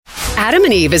Adam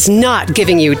and Eve is not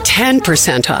giving you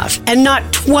 10% off and not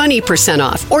 20%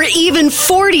 off or even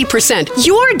 40%.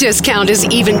 Your discount is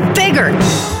even bigger.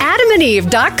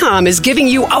 AdamandEve.com is giving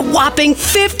you a whopping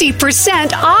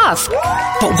 50% off.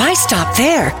 But why stop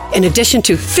there? In addition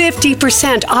to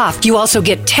 50% off, you also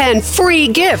get 10 free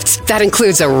gifts. That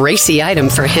includes a racy item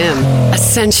for him, a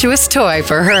sensuous toy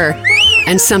for her,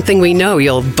 and something we know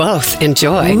you'll both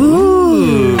enjoy.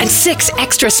 Ooh. And 6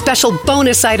 extra special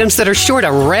bonus items that are sure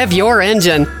to rev your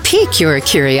engine, pique your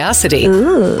curiosity,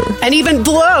 and even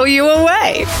blow you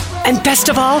away. And best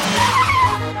of all,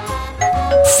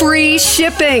 free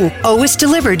shipping, always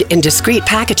delivered in discreet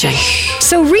packaging.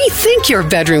 So rethink your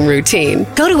bedroom routine.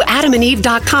 Go to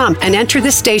adamandeve.com and enter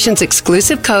the station's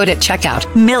exclusive code at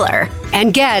checkout, Miller,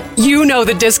 and get, you know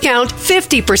the discount,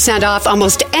 50% off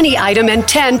almost any item and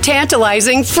 10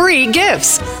 tantalizing free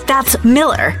gifts. That's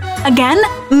Miller. Again,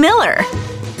 Miller.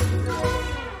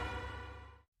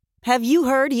 Have you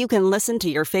heard you can listen to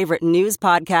your favorite news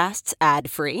podcasts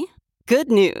ad-free? Good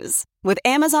news. With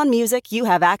Amazon Music, you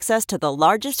have access to the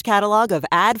largest catalog of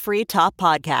ad-free top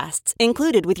podcasts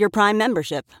included with your Prime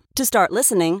membership. To start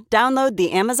listening, download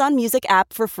the Amazon Music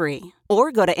app for free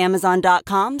or go to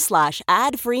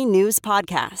amazon.com/ad-free news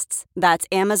podcasts. That's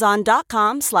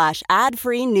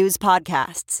amazon.com/ad-free news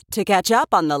podcasts to catch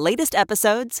up on the latest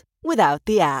episodes without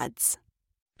the ads.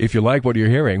 If you like what you're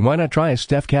hearing, why not try a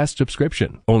StephCast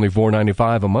subscription? Only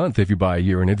 $4.95 a month if you buy a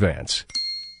year in advance.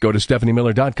 Go to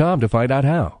StephanieMiller.com to find out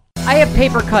how. I have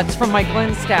paper cuts from my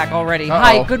Glenn stack already. Uh-oh.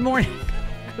 Hi, good morning.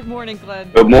 Good morning,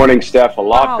 Glenn. Good morning, Steph. A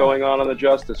lot going on the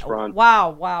justice front.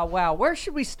 Wow. Where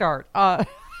should we start? I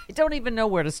don't even know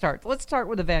where to start. Let's start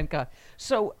with Ivanka.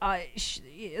 So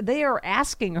they are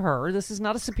asking her, this is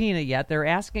not a subpoena yet, they're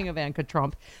asking Ivanka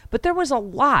Trump, but there was a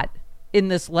lot in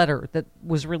this letter that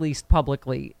was released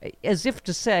publicly, as if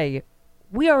to say,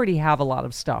 we already have a lot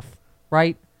of stuff,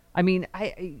 right? I mean,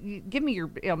 give me your...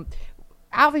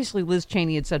 obviously, Liz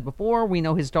Cheney had said before, we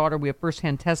know his daughter, we have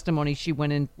firsthand testimony. She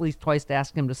went in at least twice to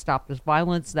ask him to stop this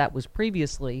violence. That was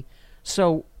previously.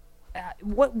 So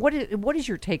what is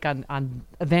your take on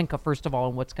Ivanka, first of all,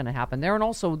 and what's going to happen there? And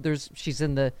also, she's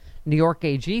in the New York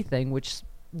AG thing, which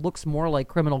looks more like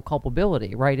criminal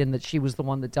culpability, right, in that she was the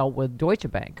one that dealt with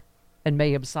Deutsche Bank and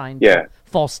may have signed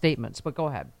false statements. But go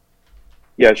ahead.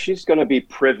 Yeah, she's going to be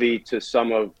privy to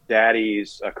some of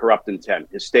Daddy's corrupt intent,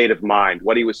 his state of mind,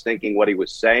 what he was thinking, what he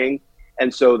was saying.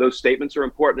 And so those statements are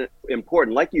important.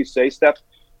 Like you say, Steph,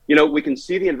 we can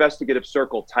see the investigative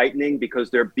circle tightening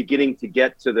because they're beginning to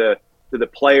get to the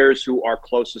players who are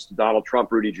closest to Donald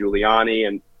Trump, Rudy Giuliani,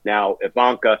 and now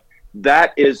Ivanka.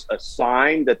 That is a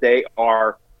sign that they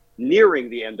are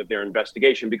nearing the end of their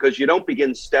investigation, because you don't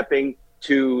begin stepping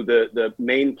to the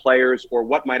main players or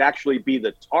what might actually be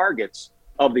the targets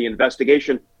of the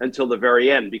investigation until the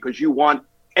very end, because you want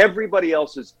everybody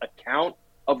else's account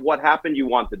of what happened. You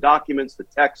want the documents, the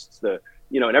texts, and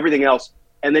everything else.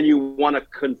 And then you want to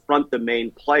confront the main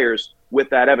players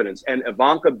with that evidence. And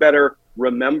Ivanka better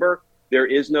remember, there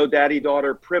is no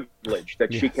daddy-daughter privilege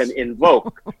that she can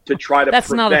invoke to try to That's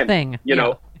prevent. Not a thing.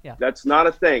 That's not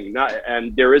a thing.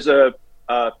 And there is a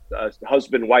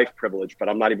husband-wife privilege, but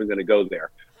I'm not even going to go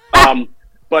there.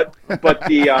 But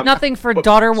the nothing for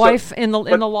daughter-wife in the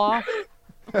law.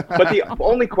 But the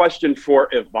only question for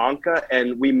Ivanka,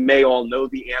 and we may all know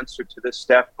the answer to this,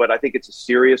 Steph, but I think it's a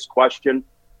serious question.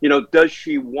 Does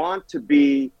she want to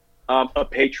be a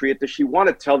patriot? Does she want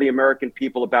to tell the American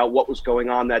people about what was going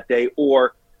on that day,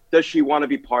 or does she want to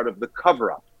be part of the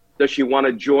cover-up? Does she want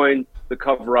to join the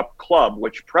cover-up club,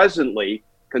 which presently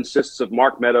consists of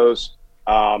Mark Meadows,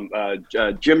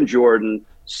 Jim Jordan,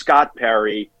 Scott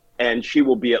Perry, and she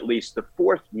will be at least the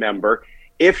fourth member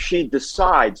if she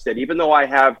decides that even though I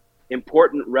have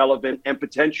important, relevant, and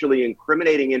potentially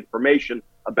incriminating information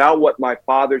about what my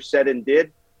father said and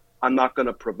did, I'm not going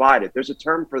to provide it. There's a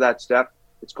term for that, Steph.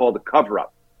 It's called a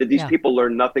cover-up. Did these people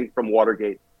learn nothing from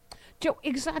Watergate? Joe,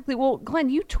 exactly. Well, Glenn,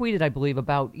 you tweeted, I believe,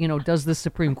 about, does the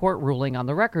Supreme Court ruling on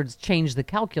the records change the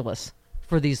calculus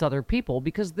for these other people?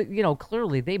 Because,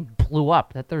 clearly they blew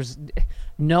up, that there's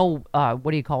no,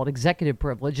 executive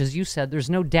privilege. As you said, there's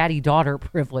no daddy-daughter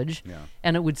privilege. Yeah.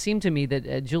 And it would seem to me that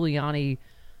Giuliani,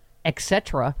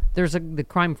 etc., the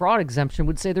crime fraud exemption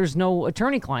would say there's no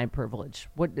attorney-client privilege.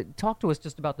 Talk to us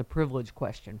just about the privilege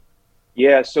question.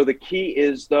 Yeah, so the key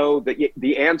is, though, that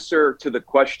the answer to the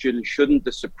question, shouldn't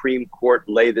the Supreme Court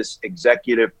lay this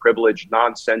executive privilege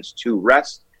nonsense to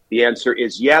rest? The answer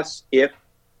is yes, if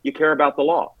you care about the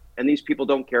law. And these people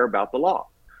don't care about the law.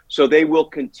 So they will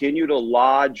continue to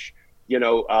lodge,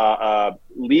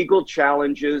 legal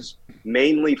challenges,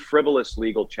 mainly frivolous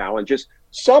legal challenges,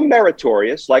 Some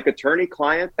meritorious, like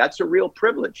attorney-client, that's a real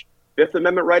privilege. Fifth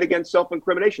Amendment right against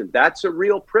self-incrimination, that's a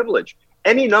real privilege.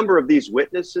 Any number of these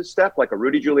witnesses, Steph, like a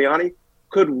Rudy Giuliani,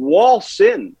 could waltz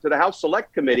in to the House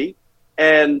Select Committee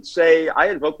and say, I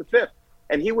invoke the Fifth.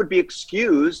 And he would be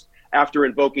excused after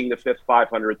invoking the Fifth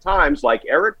 500 times, like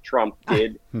Eric Trump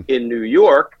did in New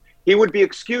York. He would be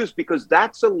excused because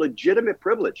that's a legitimate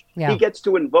privilege. Yeah. He gets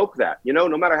to invoke that. You know,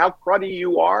 no matter how cruddy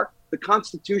you are, the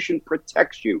Constitution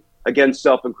protects you against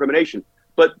self-incrimination.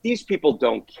 But these people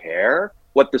don't care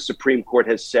what the Supreme Court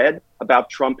has said about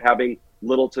Trump having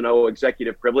little to no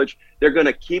executive privilege. They're going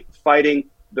to keep fighting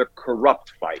the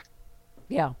corrupt fight.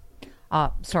 Yeah.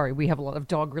 Sorry, we have a lot of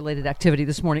dog-related activity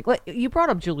this morning. You brought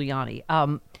up Giuliani.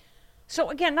 So,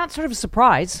 again, not sort of a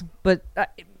surprise, but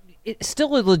it's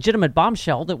still a legitimate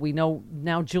bombshell that we know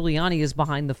now Giuliani is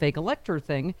behind the fake elector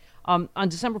thing. On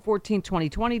December 14,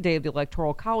 2020, day of the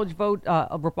Electoral College vote,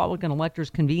 Republican electors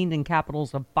convened in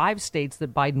capitals of 5 states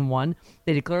that Biden won.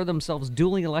 They declared themselves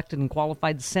duly elected and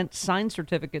qualified, sent signed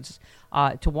certificates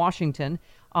to Washington.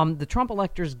 The Trump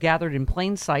electors gathered in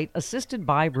plain sight, assisted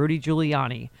by Rudy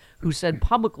Giuliani, who said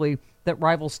publicly that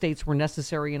rival states were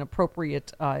necessary and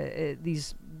appropriate.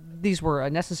 These were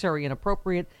necessary and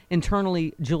appropriate.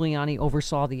 Internally, Giuliani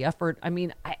oversaw the effort. I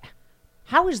mean,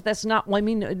 how is this not? Well, I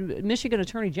mean, Michigan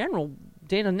Attorney General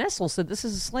Dana Nessel said this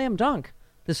is a slam dunk,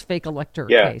 this fake elector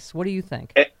case. What do you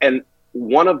think? And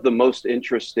one of the most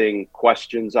interesting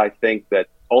questions, I think, that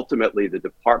ultimately the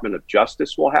Department of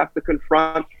Justice will have to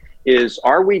confront is,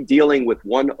 are we dealing with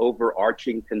one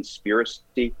overarching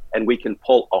conspiracy and we can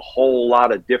pull a whole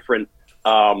lot of different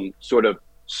sort of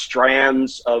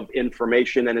strands of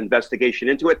information and investigation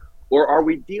into it? Or are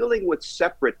we dealing with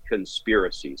separate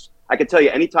conspiracies? I can tell you,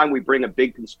 anytime we bring a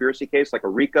big conspiracy case, like a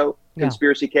RICO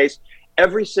conspiracy case,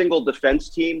 every single defense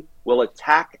team will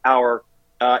attack our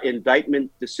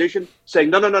indictment decision, saying,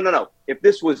 no. If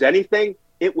this was anything,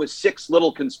 it was 6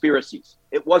 little conspiracies.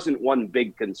 It wasn't one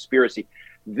big conspiracy.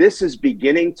 This is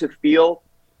beginning to feel,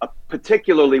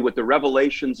 particularly with the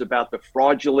revelations about the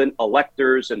fraudulent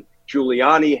electors and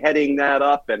Giuliani heading that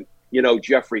up, and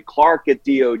Jeffrey Clark at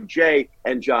DOJ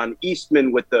and John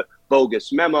Eastman with the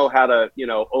bogus memo how to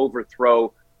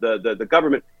overthrow the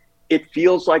government. It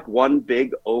feels like one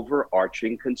big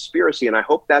overarching conspiracy, and I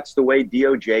hope that's the way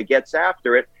DOJ gets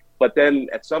after it. But then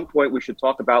at some point we should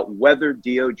talk about whether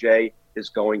DOJ is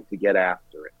going to get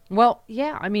after it. Well,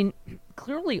 yeah, I mean,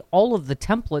 clearly all of the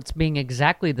templates being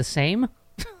exactly the same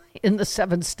in the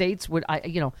 7 states would,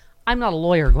 I'm not a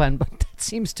lawyer, Glenn, but that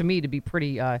seems to me to be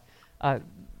pretty, hard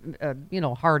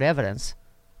evidence.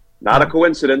 Not a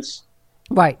coincidence.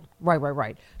 Right.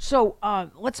 So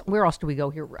where else do we go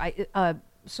here?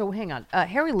 So hang on.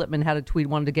 Harry Littman had a tweet,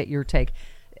 wanted to get your take.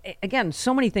 Again,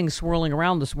 so many things swirling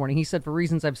around this morning. He said, for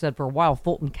reasons I've said for a while,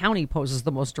 Fulton County poses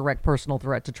the most direct personal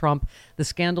threat to Trump. The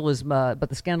scandal is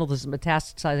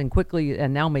metastasizing quickly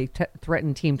and now may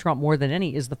threaten Team Trump more than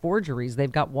any is the forgeries.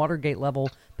 They've got Watergate level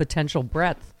potential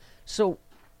breadth. So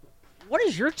what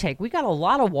is your take? We got a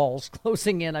lot of walls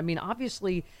closing in. I mean,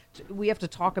 obviously, we have to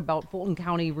talk about Fulton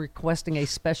County requesting a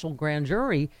special grand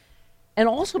jury. And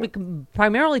also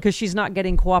primarily because she's not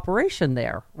getting cooperation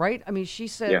there, right? I mean, she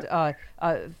said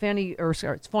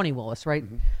it's Fani Willis, right?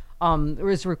 Mm-hmm.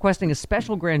 Is requesting a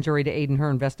special grand jury to aid in her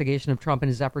investigation of Trump and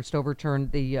his efforts to overturn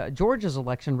the Georgia's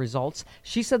election results.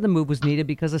 She said the move was needed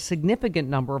because a significant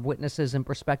number of witnesses and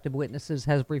prospective witnesses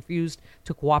has refused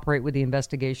to cooperate with the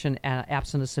investigation,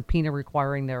 absent a subpoena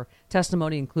requiring their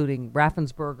testimony, including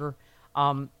Raffensperger.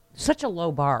 Such a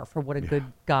low bar for what a good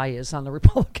guy is on the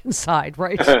Republican side,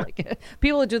 right? Like,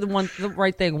 people that do the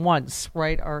right thing once,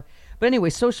 right? But anyway,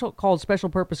 so-called special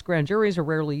purpose grand juries are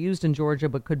rarely used in Georgia,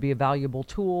 but could be a valuable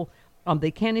tool.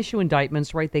 They can issue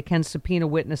indictments, right? They can subpoena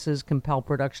witnesses, compel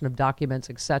production of documents,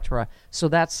 etc. So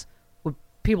that's what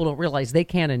people don't realize. They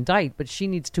can't indict, but she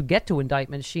needs to get to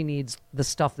indictment. She needs the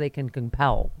stuff they can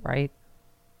compel, right?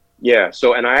 Yeah.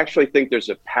 So, and I actually think there's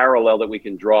a parallel that we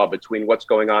can draw between what's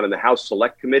going on in the House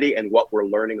Select Committee and what we're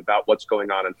learning about what's going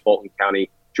on in Fulton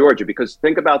County, Georgia. Because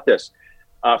think about this.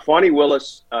 Fani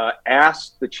Willis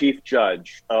asked the chief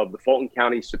judge of the Fulton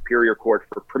County Superior Court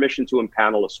for permission to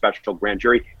impanel a special grand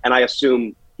jury. And I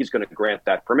assume he's going to grant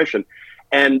that permission.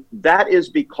 And that is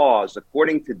because,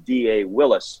 according to DA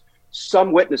Willis,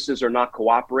 some witnesses are not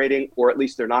cooperating, or at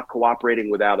least they're not cooperating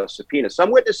without a subpoena.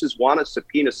 Some witnesses want a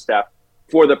subpoena step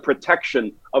for the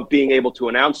protection of being able to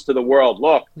announce to the world,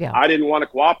 look, I didn't want to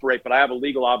cooperate, but I have a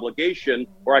legal obligation,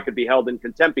 or I could be held in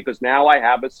contempt because now I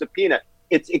have a subpoena.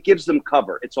 It gives them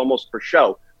cover. It's almost for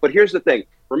show. But here's the thing.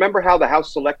 Remember how the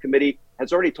House Select Committee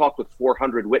has already talked with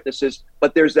 400 witnesses,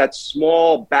 but there's that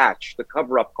small batch, the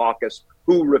cover-up caucus,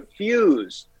 who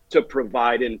refuse to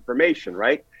provide information,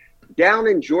 right? Down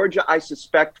in Georgia, I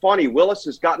suspect Fani Willis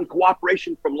has gotten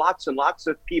cooperation from lots and lots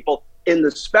of people in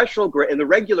the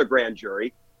regular grand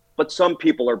jury, but some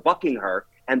people are bucking her,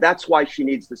 and that's why she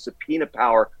needs the subpoena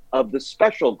power of the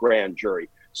special grand jury.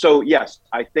 So yes,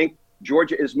 I think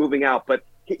Georgia is moving out, but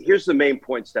here's the main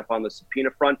point, Steph, on the subpoena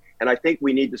front, and I think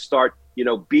we need to start,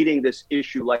 beating this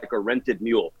issue like a rented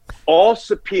mule. All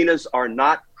subpoenas are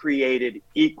not created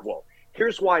equal.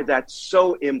 Here's why that's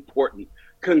so important.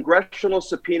 Congressional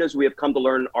subpoenas, we have come to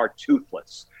learn, are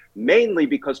toothless, mainly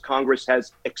because Congress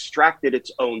has extracted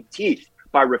its own teeth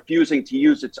by refusing to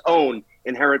use its own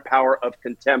inherent power of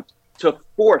contempt to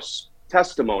force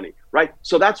testimony, right?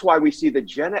 So that's why we see the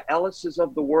Jenna Ellises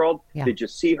of the world. Yeah. Did you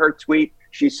see her tweet?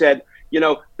 She said,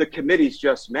 the committee's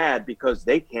just mad because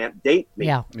they can't date me.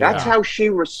 Yeah. That's how she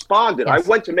responded. Yes. I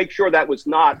went to make sure that was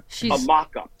not a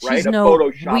mock-up, right?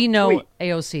 Photoshop we know tweet.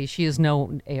 AOC. She is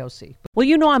no AOC.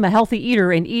 Well, I'm a healthy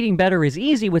eater, and eating better is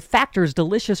easy with Factor's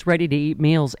delicious, ready-to-eat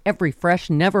meals. Every fresh,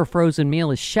 never frozen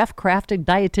meal is chef-crafted,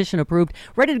 dietitian-approved,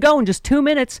 ready to go in just 2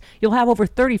 minutes. You'll have over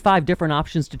 35 different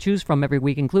options to choose from every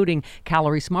week, including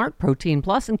Calorie Smart, Protein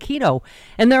Plus, and Keto.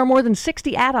 And there are more than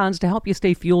 60 add-ons to help you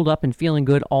stay fueled up and feeling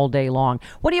good all day long.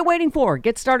 What are you waiting for?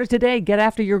 Get started today. Get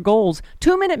after your goals.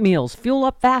 2-minute meals. Fuel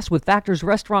up fast with Factor's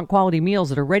restaurant-quality meals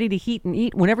that are ready to heat and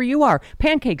eat whenever you are.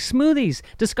 Pancakes, smoothies.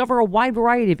 Discover a wide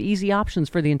variety of easy options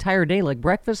for the entire day, like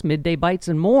breakfast, midday bites,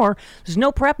 and more. There's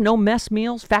no prep, no mess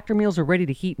meals. Factor meals are ready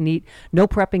to heat and eat. No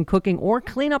prepping, cooking, or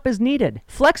cleanup is needed.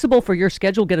 Flexible for your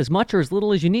schedule. Get as much or as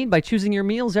little as you need by choosing your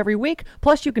meals every week.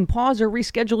 Plus, you can pause or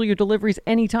reschedule your deliveries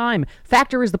anytime.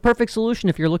 Factor is the perfect solution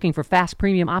if you're looking for fast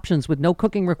premium options with no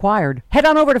cooking required. Head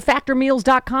on over to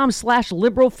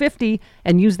factormeals.com/liberal50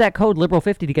 and use that code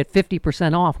liberal50 to get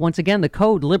 50% off. Once again, the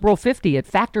code liberal50 at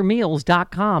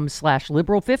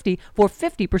factormeals.com/liberal50 for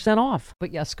 50% off.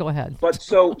 But yes, go ahead. But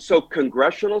so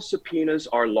congressional subpoenas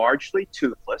are largely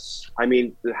toothless. I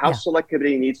mean, the House Select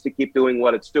Committee needs to keep doing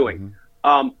what it's doing.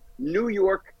 Mm-hmm. New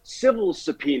York civil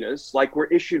subpoenas, like were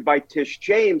issued by Tish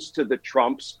James to the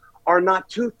Trumps, are not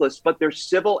toothless, but they're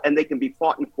civil and they can be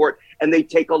fought in court and they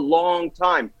take a long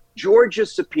time. Georgia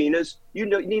subpoenas, you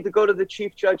need to go to the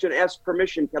chief judge and ask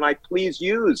permission. Can I please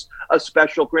use a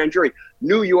special grand jury?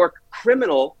 New York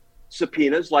criminal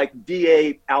subpoenas, like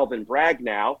DA Alvin Bragg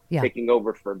now, taking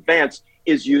over for Vance,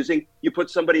 is using. You put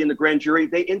somebody in the grand jury,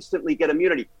 they instantly get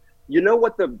immunity. You know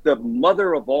what the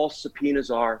mother of all subpoenas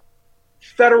are?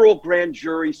 Federal grand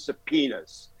jury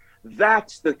subpoenas.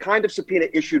 That's the kind of subpoena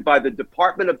issued by the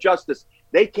Department of Justice.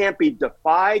 They can't be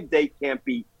defied. They can't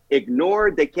be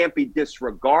ignored. They can't be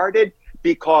disregarded,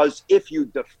 because if you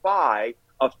defy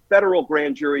a federal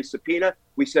grand jury subpoena,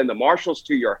 we send the marshals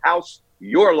to your house,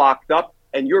 you're locked up,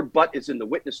 and your butt is in the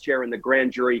witness chair in the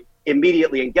grand jury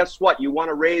immediately. And guess what? You want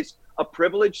to raise a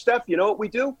privilege, Steph? You know what we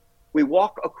do? We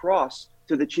walk across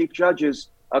to the chief judge's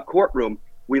courtroom.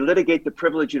 We litigate the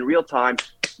privilege in real time.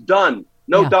 Done.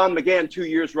 No Don McGahn, 2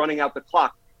 years running out the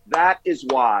clock. That is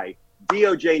why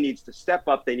DOJ needs to step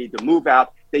up. They need to move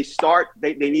out. They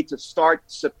need to start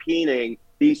subpoenaing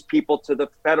these people to the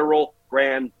federal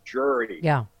grand jury.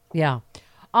 Yeah.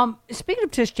 Speaking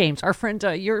of Tish James, our friend,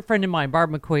 your friend and mine,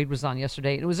 Barb McQuaid, was on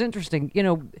yesterday. It was interesting.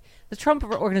 The Trump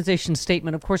Organization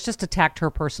statement, of course, just attacked her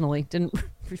personally. Didn't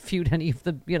refute any of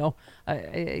the,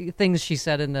 things she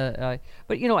said in the.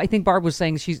 But I think Barb was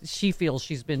saying she feels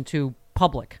she's been too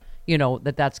public.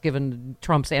 That's given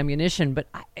Trump's ammunition. But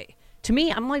to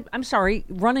me, I'm sorry,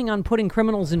 running on putting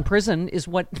criminals in prison is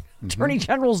what attorney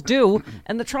generals do.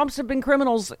 And the Trumps have been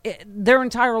criminals their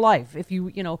entire life. If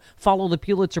you follow the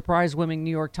Pulitzer Prize winning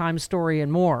New York Times story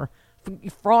and more,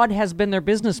 fraud has been their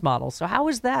business model. So how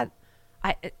is that?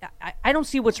 I don't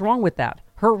see what's wrong with that.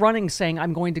 Her running, saying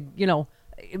I'm going to,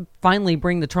 finally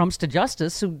bring the Trumps to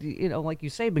justice, who, like you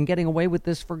say, been getting away with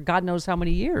this for God knows how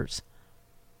many years.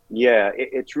 Yeah,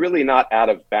 it's really not out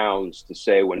of bounds to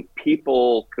say when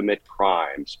people commit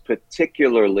crimes,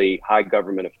 particularly high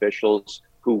government officials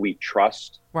who we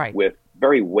trust with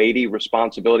very weighty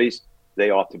responsibilities, they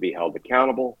ought to be held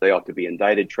accountable. They ought to be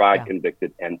indicted, tried,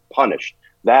 convicted, and punished.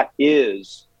 That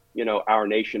is, our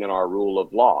nation and our rule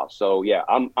of law. So, yeah,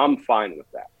 I'm fine with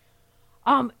that.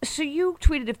 So you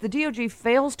tweeted, if the DOJ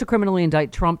fails to criminally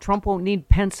indict Trump, Trump won't need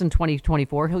Pence in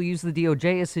 2024. He'll use the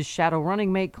DOJ as his shadow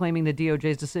running mate, claiming the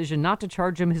DOJ's decision not to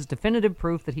charge him his definitive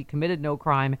proof that he committed no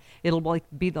crime. It'll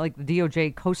be like the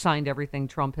DOJ co-signed everything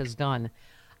Trump has done.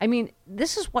 I mean,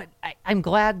 this is what I'm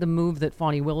glad the move that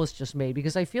Fani Willis just made,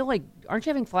 because I feel like, aren't you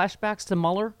having flashbacks to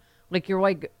Mueller? Like, you're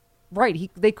like,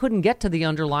 right, they couldn't get to the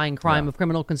underlying crime of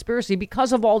criminal conspiracy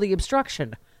because of all the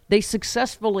obstruction they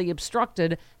successfully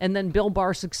obstructed, and then Bill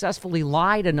Barr successfully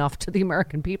lied enough to the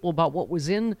American people about what was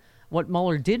in what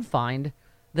Mueller did find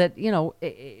that,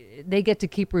 they get to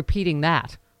keep repeating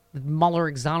that. Mueller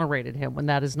exonerated him when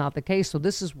that is not the case. So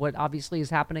this is what obviously is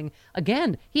happening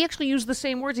again. He actually used the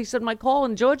same words. He said, my call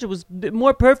in Georgia was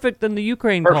more perfect than the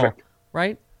Ukraine call.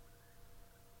 Right?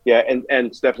 Yeah.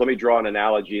 And Steph, let me draw an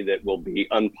analogy that will be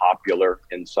unpopular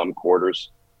in some quarters.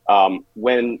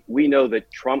 When we know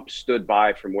that Trump stood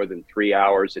by for more than 3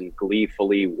 hours and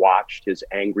gleefully watched his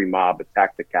angry mob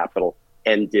attack the Capitol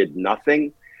and did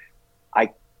nothing,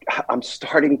 I'm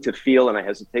starting to feel, and I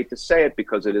hesitate to say it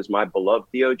because it is my beloved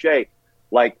DOJ,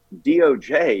 like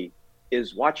DOJ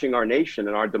is watching our nation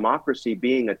and our democracy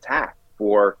being attacked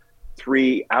for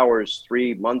 3 hours,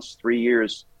 3 months, 3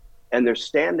 years, and they're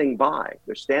standing by.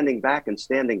 They're standing back and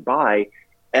standing by,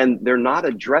 and they're not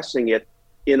addressing it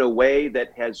in a way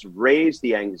that has raised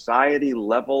the anxiety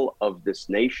level of this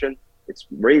nation. It's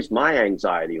raised my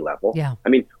anxiety level. Yeah. I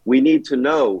mean, we need to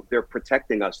know they're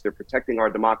protecting us. They're protecting our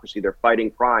democracy. They're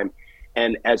fighting crime.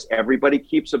 And as everybody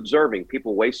keeps observing,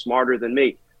 people way smarter than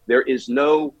me, there is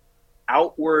no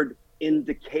outward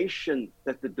indication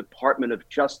that the Department of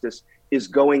Justice is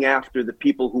going after the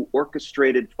people who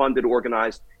orchestrated, funded,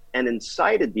 organized, and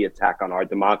incited the attack on our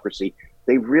democracy.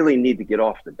 They really need to get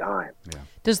off the dime. Yeah.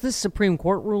 Does this Supreme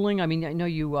Court ruling, I mean, I know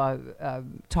you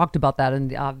talked about that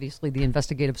and obviously the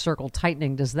investigative circle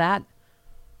tightening. Does that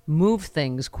move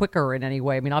things quicker in any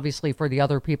way? I mean, obviously for the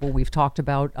other people we've talked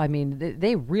about, I mean,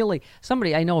 they really,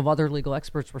 somebody I know of other legal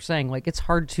experts were saying, like, it's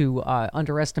hard to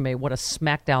underestimate what a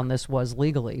smackdown this was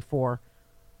legally for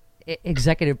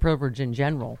executive privilege in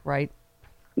general, right?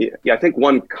 Yeah, I think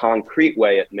one concrete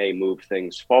way it may move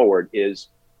things forward is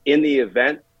in the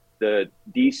event the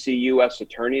D.C. U.S.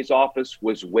 Attorney's Office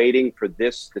was waiting for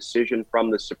this decision from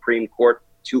the Supreme Court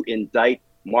to indict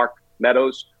Mark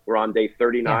Meadows. We're on day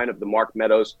 39 of the Mark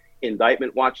Meadows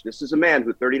indictment watch. This is a man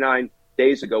who 39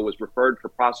 days ago was referred for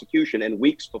prosecution. And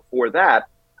weeks before that,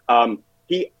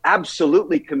 he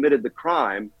absolutely committed the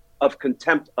crime of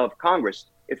contempt of Congress.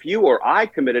 If you or I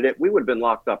committed it, we would have been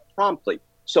locked up promptly.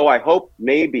 So I hope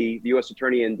maybe the U.S.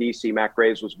 Attorney in D.C., Matt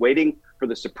Graves, was waiting for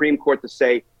the Supreme Court to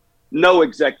say, no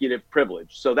executive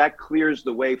privilege. So that clears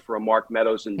the way for a Mark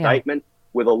Meadows indictment.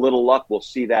 With a little luck, we'll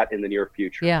see that in the near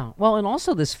future. Yeah. Well, and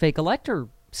also this fake elector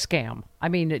scam. I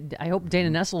mean, I hope Dana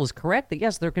Nessel is correct that,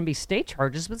 yes, there can be state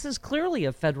charges, but this is clearly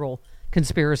a federal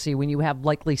conspiracy when you have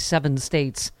likely 7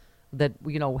 states that,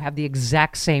 have the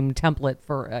exact same template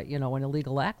for, an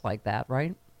illegal act like that,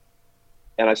 right?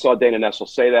 And I saw Dana Nessel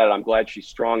say that, and I'm glad she's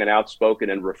strong and outspoken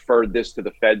and referred this to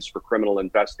the feds for criminal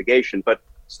investigation. But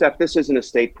Steph, this isn't a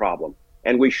state problem,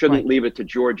 and we shouldn't leave it to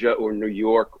Georgia or New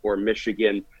York or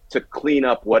Michigan to clean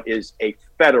up what is a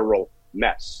federal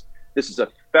mess. This is a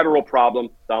federal problem.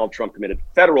 Donald Trump committed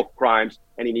federal crimes,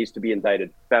 and he needs to be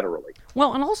indicted federally.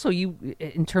 Well, and also you,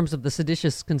 in terms of the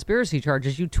seditious conspiracy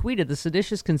charges, you tweeted the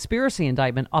seditious conspiracy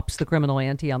indictment ups the criminal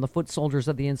ante on the foot soldiers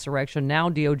of the insurrection. Now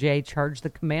DOJ charged the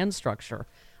command structure.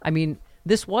 I mean,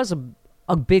 this was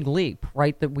a big leap,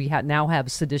 right, that we now have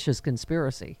seditious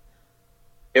conspiracy.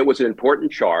 It was an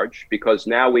important charge because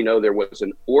now we know there was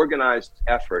an organized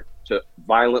effort to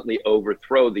violently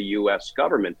overthrow the U.S.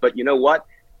 government. But you know what?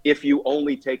 If you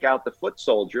only take out the foot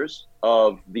soldiers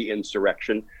of the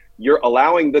insurrection, you're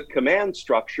allowing the command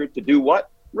structure to do what?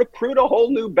 Recruit a whole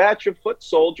new batch of foot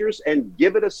soldiers and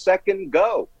give it a second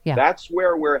go. Yeah. That's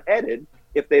where we're headed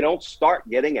if they don't start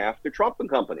getting after Trump and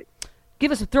company.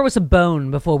 Throw us a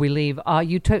bone before we leave.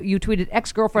 You tweeted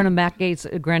ex-girlfriend of Matt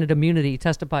Gaetz granted immunity,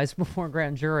 testifies before a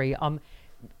grand jury.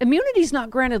 Immunity's not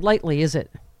granted lightly, is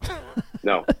it?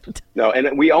 No.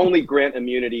 And we only grant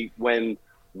immunity when,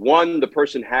 one, the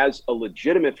person has a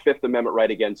legitimate Fifth Amendment right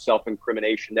against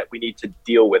self-incrimination that we need to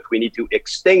deal with. We need to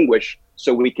extinguish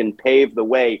so we can pave the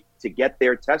way to get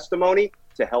their testimony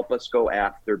to help us go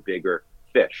after bigger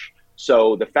fish.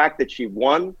 So the fact that she,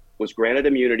 one, was granted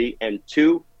immunity, and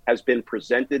two, has been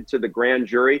presented to the grand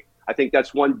jury, I think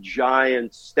that's one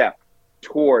giant step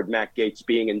toward Matt Gaetz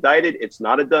being indicted. It's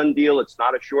not a done deal. It's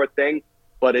not a sure thing,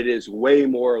 but it is way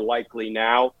more likely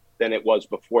now than it was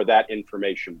before that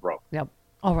information broke. Yep.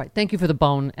 All right. Thank you for the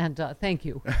bone, and thank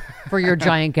you for your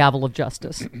giant gavel of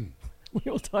justice. We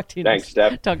will talk to you Thanks,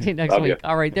 Steph. Talk to you next Love week. you.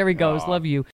 All right. There he goes. Love you.